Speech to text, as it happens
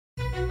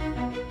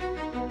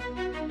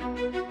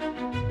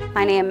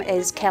My name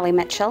is Kelly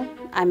Mitchell.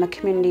 I'm a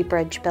community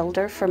bridge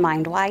builder for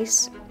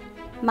MindWise.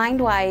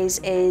 MindWise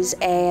is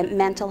a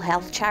mental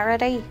health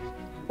charity.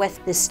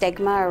 With the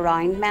stigma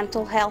around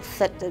mental health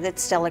that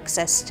still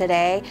exists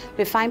today,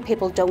 we find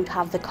people don't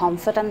have the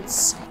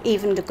confidence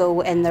even to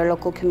go in their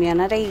local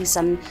communities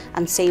and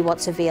see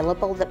what's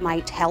available that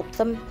might help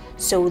them.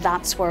 So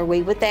that's where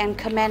we would then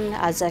come in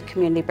as a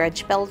community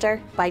bridge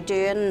builder. By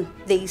doing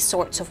these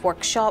sorts of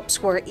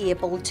workshops, we're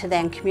able to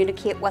then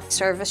communicate with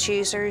service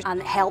users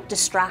and help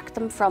distract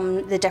them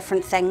from the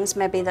different things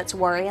maybe that's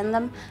worrying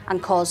them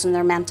and causing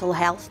their mental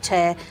health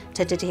to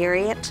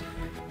deteriorate.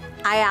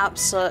 I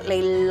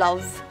absolutely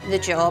love the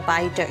job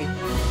I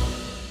do.